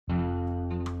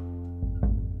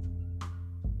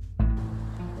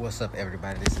What's up,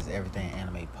 everybody? This is Everything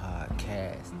Anime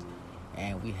Podcast,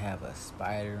 and we have a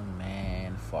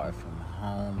Spider-Man Far From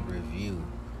Home review.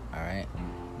 Alright,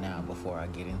 now before I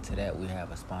get into that, we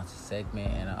have a sponsor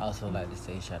segment, and I also like to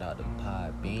say shout out to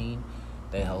Podbean.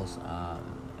 They host,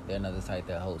 they're another site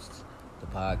that hosts the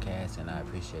podcast, and I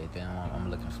appreciate them. I'm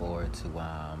looking forward to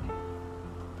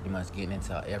pretty much getting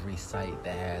into every site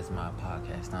that has my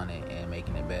podcast on it and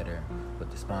making it better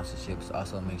with the sponsorships.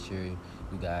 Also, make sure you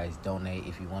guys donate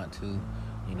if you want to.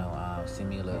 Send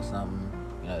me a little something.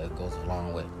 It goes a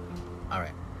long way. All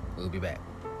right, we'll be back.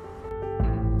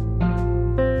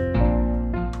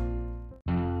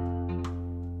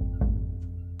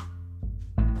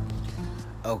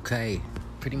 Okay,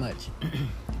 pretty much.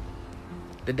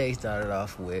 The day started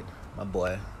off with my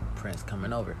boy Prince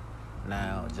coming over.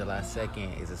 Now, July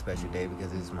 2nd is a special day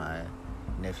because it's my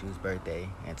nephew's birthday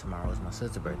and tomorrow is my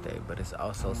sister's birthday. But it's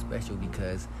also special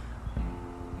because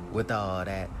with all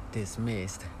that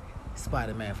dismissed,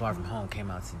 Spider-Man Far From Home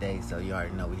came out today, so you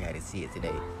already know we had to see it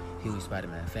today. Huge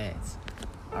Spider-Man fans.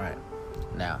 Alright,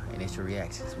 now, initial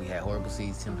reactions. We had horrible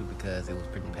seats simply because it was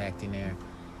pretty packed in there,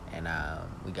 and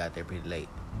we got there pretty late.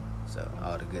 So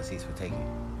all the good seats were taken.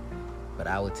 But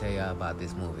I will tell y'all about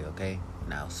this movie, okay?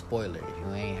 Now, spoiler, if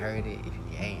you ain't heard it,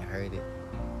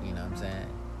 you know what I'm saying?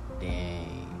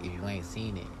 Then, if you ain't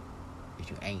seen it,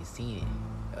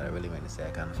 I really meant to say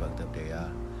I kind of fucked up there,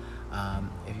 y'all.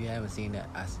 If you haven't seen it,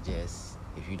 I suggest,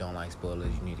 if you don't like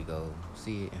spoilers, you need to go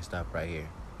see it and stop right here.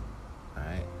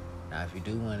 Alright? Now, if you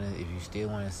still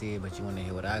want to see it, but you want to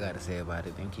hear what I got to say about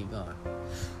it, then keep going.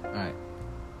 Alright.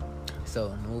 So,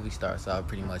 the movie starts off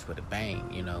pretty much with a bang,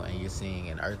 and you're seeing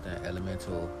an Earth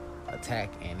elemental attack,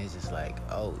 and it's just like,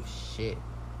 oh shit,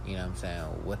 you know what I'm saying,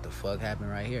 what the fuck happened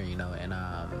right here, and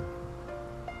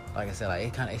like I said,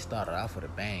 like it started off with a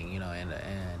bang, and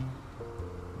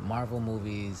Marvel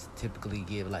movies typically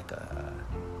give like a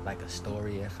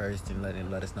story at first and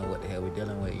let us know what the hell we're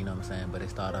dealing with, you know what I'm saying, but it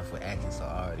started off with action, so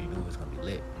I already knew it was gonna be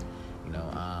lit,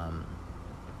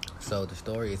 so the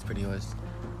story is pretty much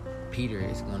Peter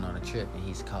is going on a trip, and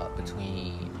he's caught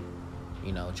between,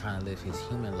 trying to live his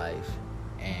human life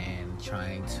and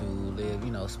trying to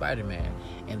live, Spider-Man.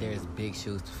 And there's big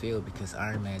shoes to fill because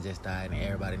Iron Man just died, and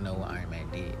everybody know what Iron Man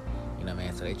did. You know what I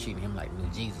mean? So they treating him like new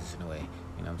Jesus in a way.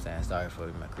 You know what I'm saying? Sorry for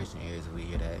my Christian ears if we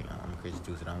hear that. I'm a Christian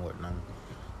too, so don't work. Know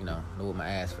with my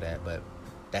ass for that. But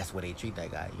that's what they treat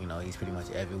that guy. He's pretty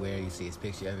much everywhere. You see his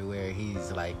picture everywhere.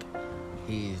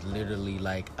 He's literally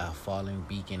like a falling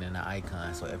beacon and an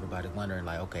icon. So everybody's wondering,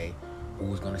 like, okay,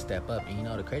 who's gonna step up? And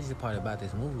the craziest part about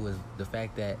this movie was the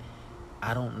fact that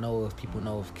I don't know if people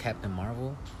know of Captain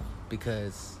Marvel,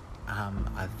 because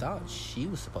I thought she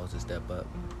was supposed to step up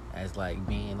as like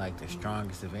being like the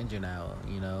strongest Avenger now.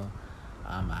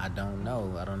 I don't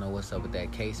know. I don't know what's up with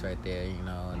that case right there. And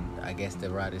I guess the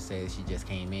writer says she just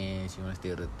came in. She want to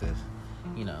steal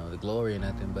the glory or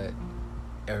nothing, but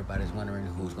everybody's wondering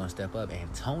who's going to step up,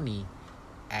 and Tony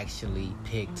actually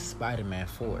picked Spider-Man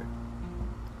for it.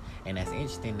 And that's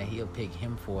interesting that he'll pick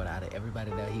him for it out of everybody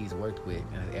that he's worked with,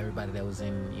 and everybody that was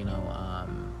in,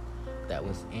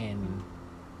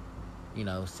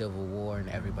 Civil War, and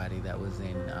everybody that was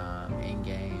in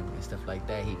Endgame and stuff like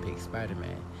that. He picked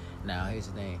Spider-Man. Now, here's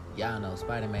the thing. Y'all know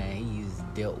Spider-Man, he's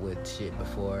dealt with shit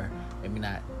before. Maybe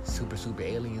not super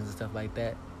aliens and stuff like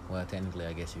that. Well, technically,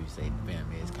 I guess you would say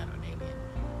Venom is kind of an alien.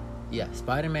 Yeah,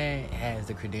 Spider-Man has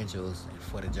the credentials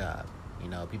for the job.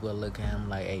 People look at him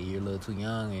like, hey, you're a little too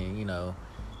young, and,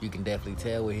 you can definitely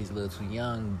tell where he's a little too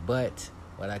young, but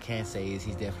what I can say is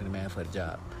he's definitely the man for the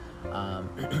job.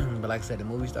 But like I said, the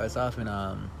movie starts off,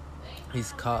 and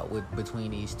he's caught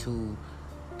between these two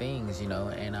things,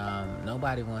 and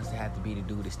nobody wants to have to be the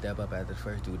dude to step up after the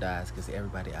first dude dies, because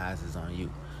everybody's eyes is on you.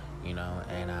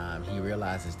 And he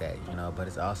realizes that, but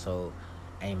it's also,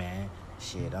 hey man,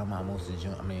 shit, I'm almost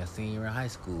a senior in high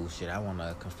school. Shit, I want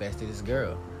to confess to this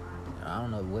girl. I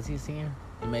don't know, was he a senior?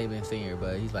 He may have been a senior,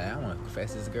 but he's like, I want to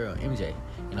confess to this girl, MJ,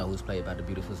 who's played by the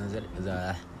beautiful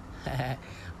Zendaya.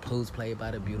 Who's played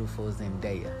by the beautiful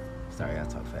Zendaya. Sorry, I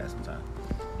talk fast sometimes.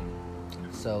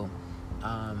 So,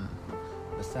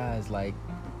 besides like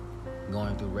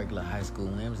going through regular high school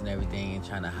limbs and everything and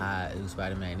trying to hide who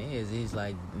Spider-Man is, he's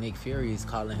like, Nick Fury is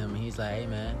calling him, and he's like, hey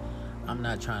man, I'm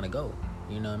not trying to go.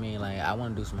 You know what I mean? Like, I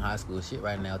want to do some high school shit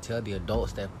right now. Tell the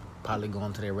adults that probably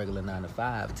going to their regular 9 to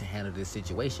 5 to handle this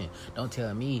situation. Don't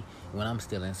tell me when I'm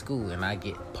still in school. And I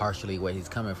get partially where he's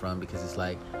coming from, because it's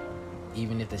like,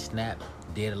 even if the snap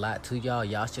did a lot to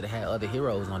y'all should have had other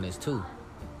heroes on this too.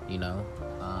 Hold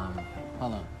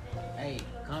on. Hey,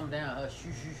 calm down. Shh.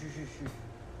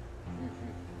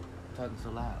 Talking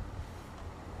so loud.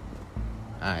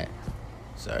 Alright.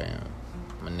 Sorry,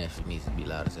 my nephew needs to be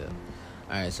loud as hell.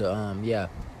 Alright, so yeah.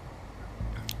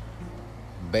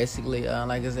 Basically,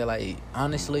 like I said, like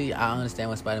honestly, I understand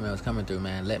what Spider-Man was coming through,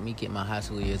 man. Let me get my high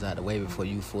school years out of the way before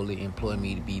you fully employ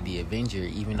me to be the Avenger.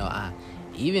 Even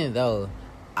though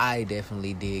I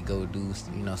definitely did go do,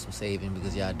 some saving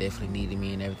because y'all definitely needed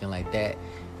me and everything like that.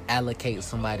 Allocate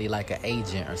somebody like an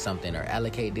agent or something, or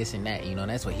allocate this and that.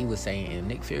 That's what he was saying. And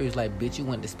Nick Fury was like, "Bitch, you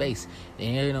went to space. There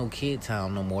ain't no kid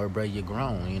town no more, bro. You're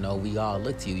grown. We all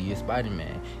look to you. You're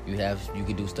Spider-Man. You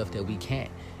can do stuff that we can't."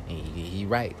 And he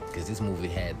right, because this movie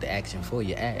had the action for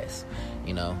your ass.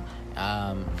 We're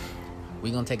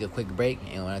gonna take a quick break,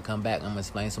 and when I come back, I'm gonna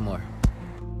explain some more.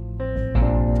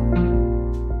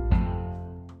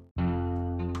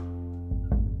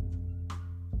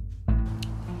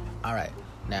 Alright,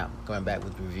 now going back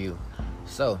with the review.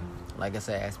 So, like I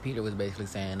said, as Peter was basically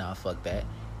saying, "Nah, fuck that."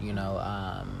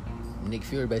 Nick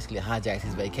Fury basically hijacked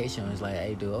his vacation and was like,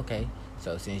 "Hey, dude, okay.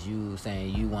 So since you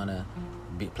saying you wanna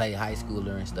play high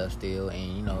schooler and stuff still,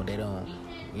 and they don't,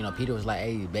 Peter was like,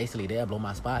 hey, basically they'll blow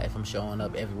my spot if I'm showing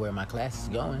up everywhere my class is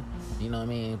going. You know what I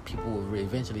mean? People will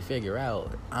eventually figure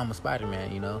out I'm a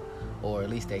Spider-Man, or at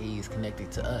least that he's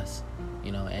connected to us,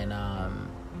 And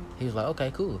he was like,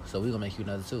 okay, cool. So we're gonna make you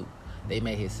another suit. They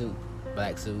made his suit,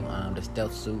 black suit, the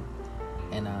stealth suit.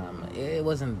 And it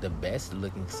wasn't the best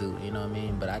looking suit, you know what I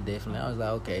mean? But I was like,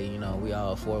 okay, we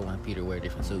all for when Peter wear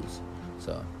different suits.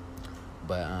 So,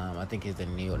 but I think it's the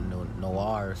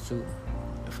noir suit.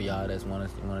 For y'all that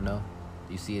want to know,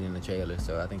 you see it in the trailer.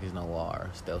 So I think it's noir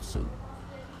stealth suit.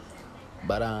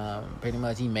 But pretty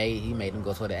much he made him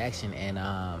go for the action. And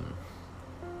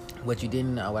what I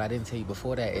didn't tell you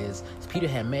before that is Peter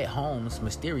had met Holmes,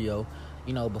 Mysterio,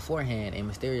 beforehand, and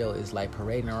Mysterio is like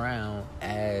parading around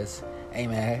as, hey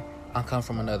man, I come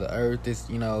from another Earth. This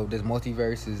this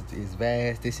multiverse is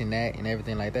vast, this and that, and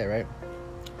everything like that, right?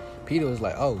 Peter was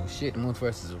like, oh shit, the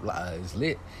multiverse is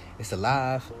lit, it's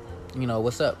alive.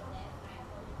 What's up?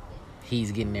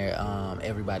 He's getting there,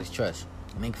 everybody's trust.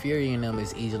 Nick Fury and them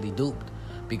is easily duped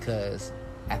because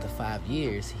after 5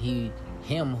 years,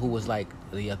 him who was like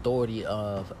the authority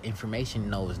of information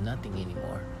knows nothing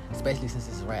anymore. Especially since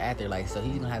it's right after, so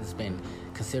he's gonna have to spend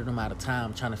considerable amount of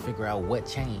time trying to figure out what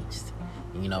changed.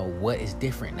 What is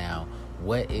different now?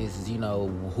 What is,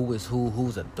 who is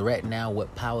who's a threat now?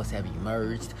 What powers have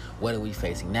emerged? What are we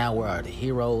facing now? Where are the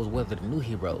heroes? What are the new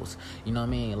heroes? You know what I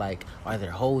mean? Are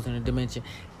there holes in the dimension?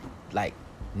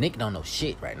 Nick don't know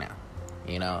shit right now,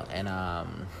 and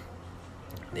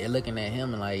they're looking at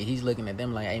him and he's looking at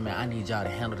them like, hey man, I need y'all to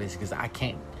handle this because I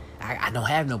don't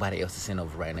have nobody else to send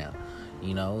over right now.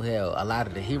 Hell, a lot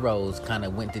of the heroes kind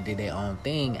of went to do their own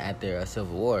thing after a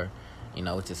Civil War.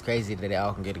 Which is crazy that they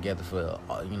all can get together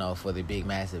for the big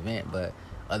mass event, but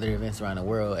other events around the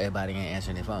world, everybody ain't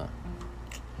answering their phone.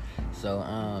 So,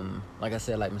 like I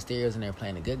said, Mysterio's in there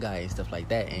playing a good guy and stuff like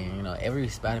that, and every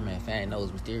Spider-Man fan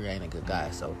knows Mysterio ain't a good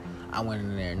guy. So I went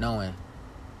in there knowing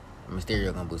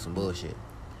Mysterio gonna do some bullshit,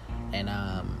 and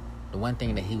the one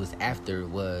thing that he was after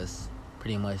was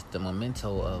pretty much the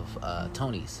memento of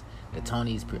Tony's. The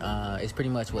Tony's it's pretty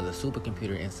much was a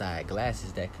supercomputer inside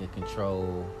glasses that could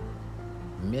control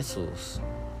missiles,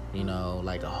 a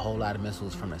whole lot of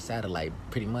missiles from the satellite.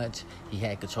 Pretty much he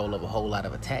had control of a whole lot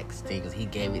of attacks things. He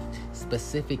gave it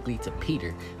specifically to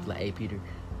Peter. Like, hey Peter,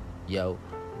 yo,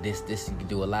 this you can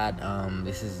do a lot.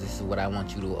 This is what I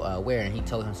want you to wear. And he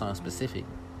told him something specific.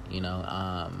 It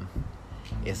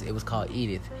was called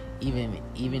Edith.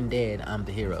 Even dead, I'm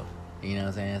the hero. You know what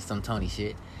I'm saying? Some Tony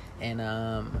shit. And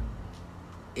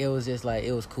it was just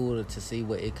it was cool to see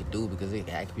what it could do because it could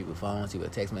hack people's phones, see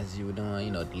what text messages you were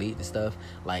doing, delete the stuff.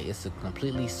 It's a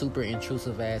completely super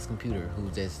intrusive ass computer who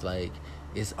just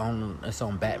it's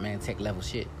on Batman tech level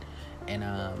shit. And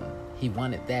he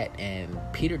wanted that, and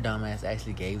Peter dumbass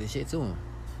actually gave the shit to him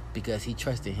because he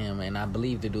trusted him, and I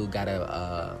believe the dude got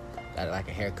a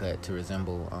haircut to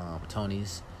resemble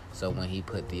Tony's. So when he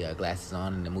put the glasses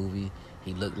on in the movie,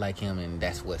 he looked like him, and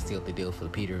that's what sealed the deal for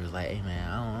Peter. It was like, hey man,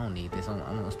 I don't need this. I'm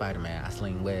a Spider-Man. I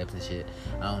sling webs and shit.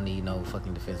 I don't need no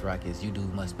fucking defense rockets. You do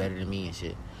much better than me and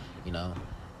shit,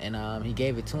 And he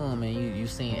gave it to him, and you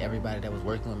seen everybody that was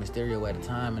working with Mysterio at the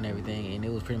time and everything, and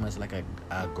it was pretty much like a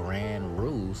grand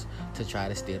ruse to try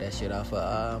to steal that shit off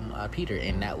of Peter,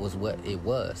 and that was what it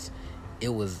was. He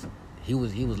was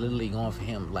literally going for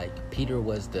him. Peter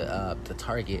was the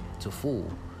target to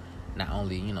fool. Not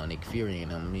only, Nick Fury and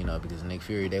them, because Nick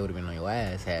Fury, they would have been on your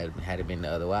ass had it been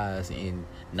otherwise and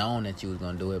known that you was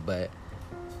going to do it, but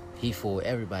he fooled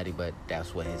everybody, but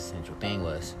that's what his central thing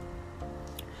was.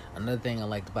 Another thing I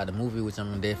liked about the movie, which I'm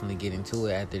gonna definitely get into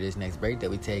it after this next break that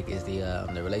we take, is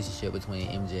the relationship between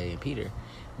MJ and Peter,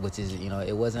 which is,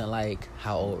 it wasn't like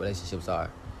how old relationships are.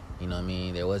 You know what I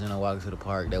mean? There wasn't a walk to the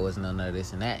park. There wasn't none of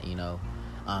this and that.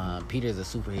 Peter's a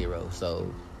superhero,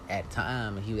 so at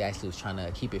time he actually was trying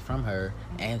to keep it from her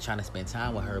and trying to spend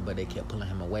time with her, but they kept pulling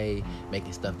him away,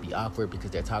 making stuff be awkward because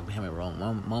they're talking to him at wrong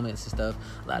moments and stuff.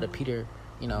 A lot of Peter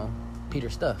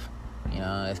stuff.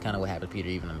 That's kind of what happened to Peter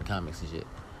even in the comics and shit.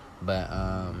 But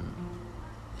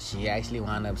she actually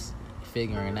wound up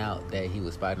figuring out that he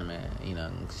was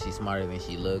Spider-Man. She's smarter than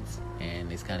she looks,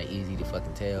 and it's kind of easy to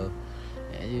fucking tell.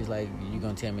 And she was like, "You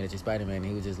gonna tell me that you're Spider-Man?" And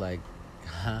he was just like,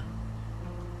 "Huh?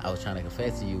 I was trying to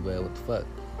confess to you, but what the fuck?"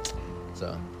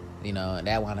 So,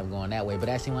 that wound up going that way, but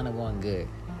actually wound up going good,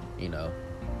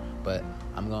 But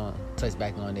I'm gonna touch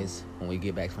back on this when we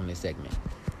get back from this segment.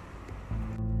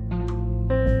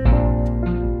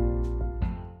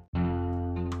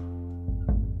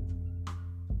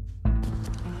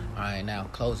 Alright, now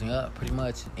closing up, pretty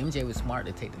much, MJ was smart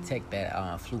to take the tech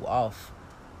that flew off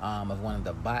of one of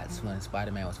the bots when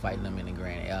Spider-Man was fighting them in the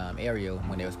grand area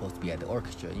when they were supposed to be at the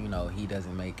orchestra. He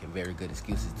doesn't make very good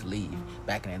excuses to leave.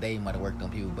 Back in the day, he might have worked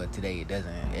on people, but today it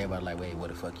doesn't. Everybody like, wait, where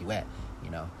the fuck you at?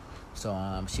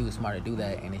 So she was smart to do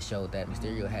that, and it showed that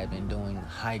Mysterio had been doing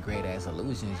high-grade ass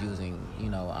illusions using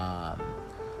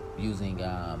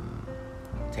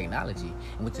technology,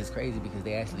 which is crazy because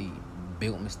they actually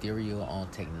built Mysterio on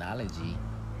technology.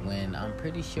 When I'm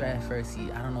pretty sure at first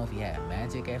I don't know if he had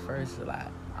magic at first. Like,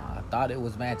 I thought it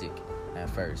was magic at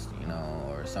first,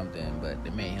 or something, but they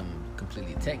made him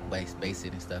completely tech-based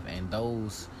and stuff. And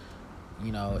those,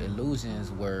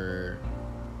 illusions were,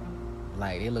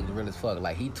 like, they looked real as fuck.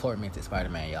 Like, he tormented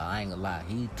Spider-Man, y'all. I ain't gonna lie.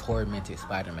 He tormented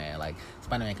Spider-Man. Like,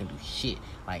 Spider-Man can do shit.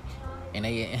 Like, and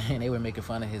they were making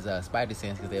fun of his spider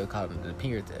sense because they would call him the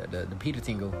Peter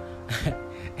Tingle.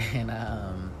 And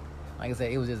like I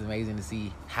said, it was just amazing to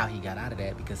see how he got out of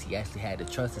that because he actually had to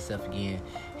trust himself again.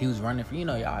 He was running for, y'all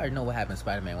already know what happened to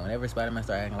Spider-Man. Whenever Spider-Man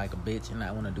started acting like a bitch and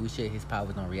not want to do shit, his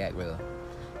powers don't react well.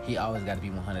 He always got to be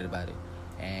 100 about it.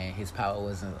 And his power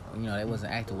wasn't, it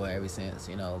wasn't acting well ever since,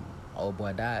 old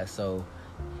boy died. So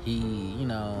he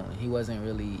wasn't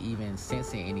really even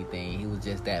sensing anything. He was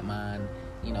just that mind,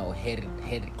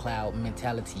 headed cloud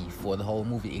mentality for the whole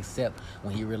movie, except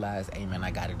when he realized, hey man, I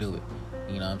gotta do it.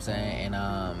 You know what I'm saying?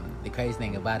 And the crazy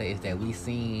thing about it is that we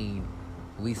seen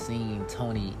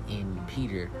Tony and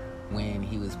Peter when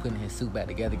he was putting his suit back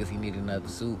together because he needed another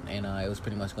suit, and it was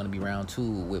pretty much going to be round 2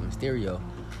 with Mysterio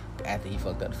after he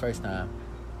fucked up the first time,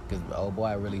 because the old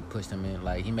boy really pushed him in.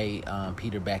 Like, he made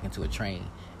Peter back into a train,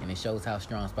 and it shows how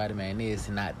strong Spider-Man is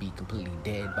to not be completely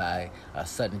dead by a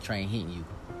sudden train hitting you.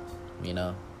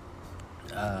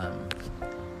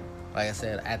 Like I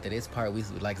said, after this part, we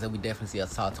definitely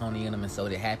saw Tony in him, and so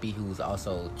did Happy, who was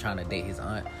also trying to date his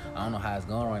aunt. I don't know how it's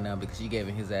going right now because she gave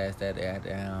him his ass that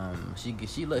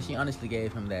she honestly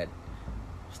gave him that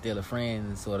still a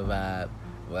friend sort of vibe.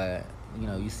 But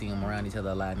you see them around each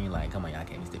other a lot, and you're like, come on, y'all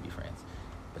can't still be friends.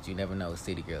 But you never know,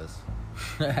 city girls.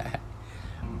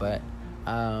 But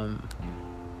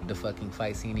the fucking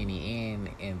fight scene in the end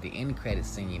and the end credit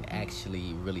scene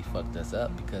actually really fucked us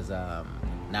up because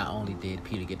not only did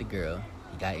Peter get the girl,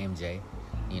 he got MJ,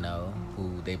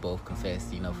 who they both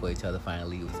confessed, for each other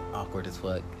finally. It was awkward as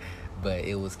fuck, but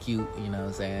it was cute, you know what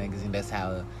I'm saying? Because that's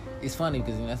how, it's funny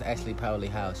because that's actually probably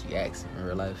how she acts in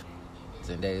real life,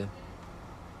 Zendaya.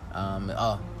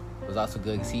 It was also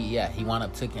good because he wound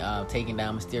up taking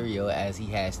down Mysterio as he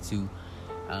has to.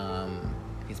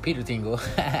 His Peter Tingle,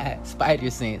 Spider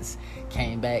Sense,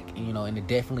 came back, and it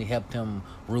definitely helped him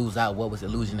rule out what was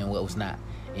illusion and what was not.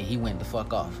 And he went the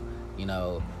fuck off,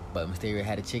 But Mysterio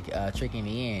had a trick in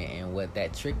the end, and what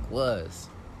that trick was,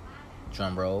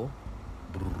 drum roll.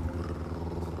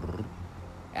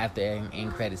 After an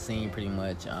end credit scene, pretty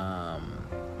much,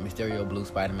 Mysterio blew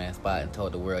Spider-Man's spot and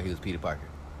told the world he was Peter Parker.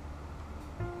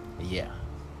 Yeah.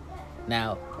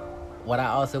 Now, what I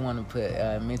also want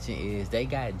to mention is they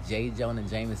got J. Jonah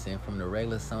Jameson from the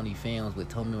regular Sony films with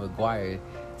Tobey Maguire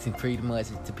to pretty much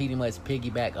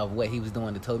piggyback of what he was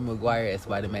doing to Tobey Maguire as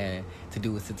Spider-Man to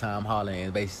do it to Tom Holland,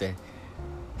 and basically said,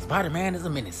 Spider-Man is a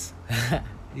menace.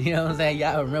 You know what I'm saying?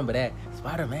 Y'all remember that?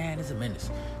 Spider-Man is a menace.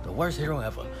 The worst hero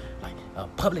ever. Like, a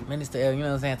public menace to, you know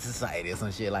what I'm saying, to society or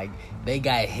some shit. Like, they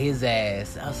got his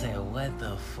ass. I was saying, what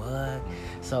the fuck?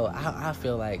 So, I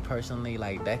feel like, personally,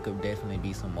 like, that could definitely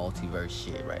be some multiverse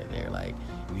shit right there. Like,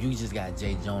 if you just got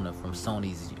J. Jonah from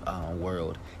Sony's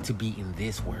world to be in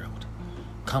this world.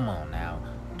 Come on now.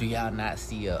 do y'all not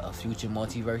see a future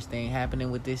multiverse thing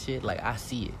happening with this shit? Like, I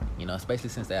see it, you know, especially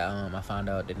since that I found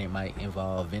out that it might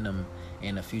involve Venom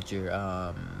in a future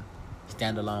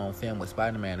standalone film with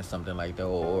Spider-Man or something like that,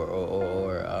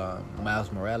 or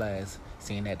Miles Morales,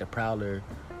 seeing that the Prowler,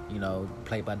 you know,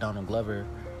 played by Donald Glover,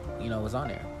 you know, was on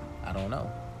there. I don't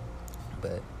know,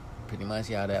 but pretty much,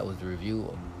 y'all, that was the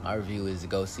review. My review is to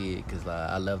go see it because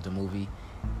I love the movie.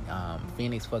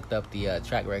 Phoenix fucked up the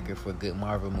track record for good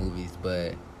Marvel movies,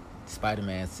 but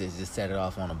Spider-Man just set it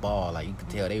off on a ball. Like, you could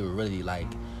tell they were really like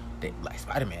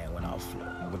Spider-Man went off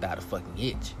without a fucking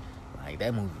hitch. Like,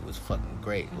 that movie was fucking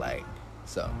great. Like,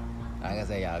 so like I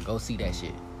say, y'all, go see that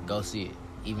shit. Go see it.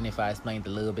 Even if I explained a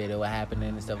little bit of what happened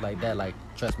and stuff like that, like,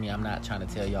 trust me, I'm not trying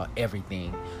to tell y'all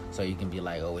everything so you can be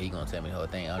like, oh, well, he gonna tell me the whole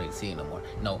thing, I don't need to see it no more.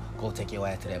 No, go take your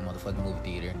ass to that motherfucking movie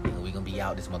theater and we gonna be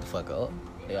out this motherfucker. Oh,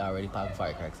 they already popping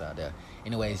firecrackers out there.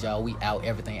 Anyways, y'all, we out.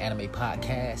 Everything Anime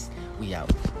Podcast, we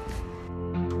out.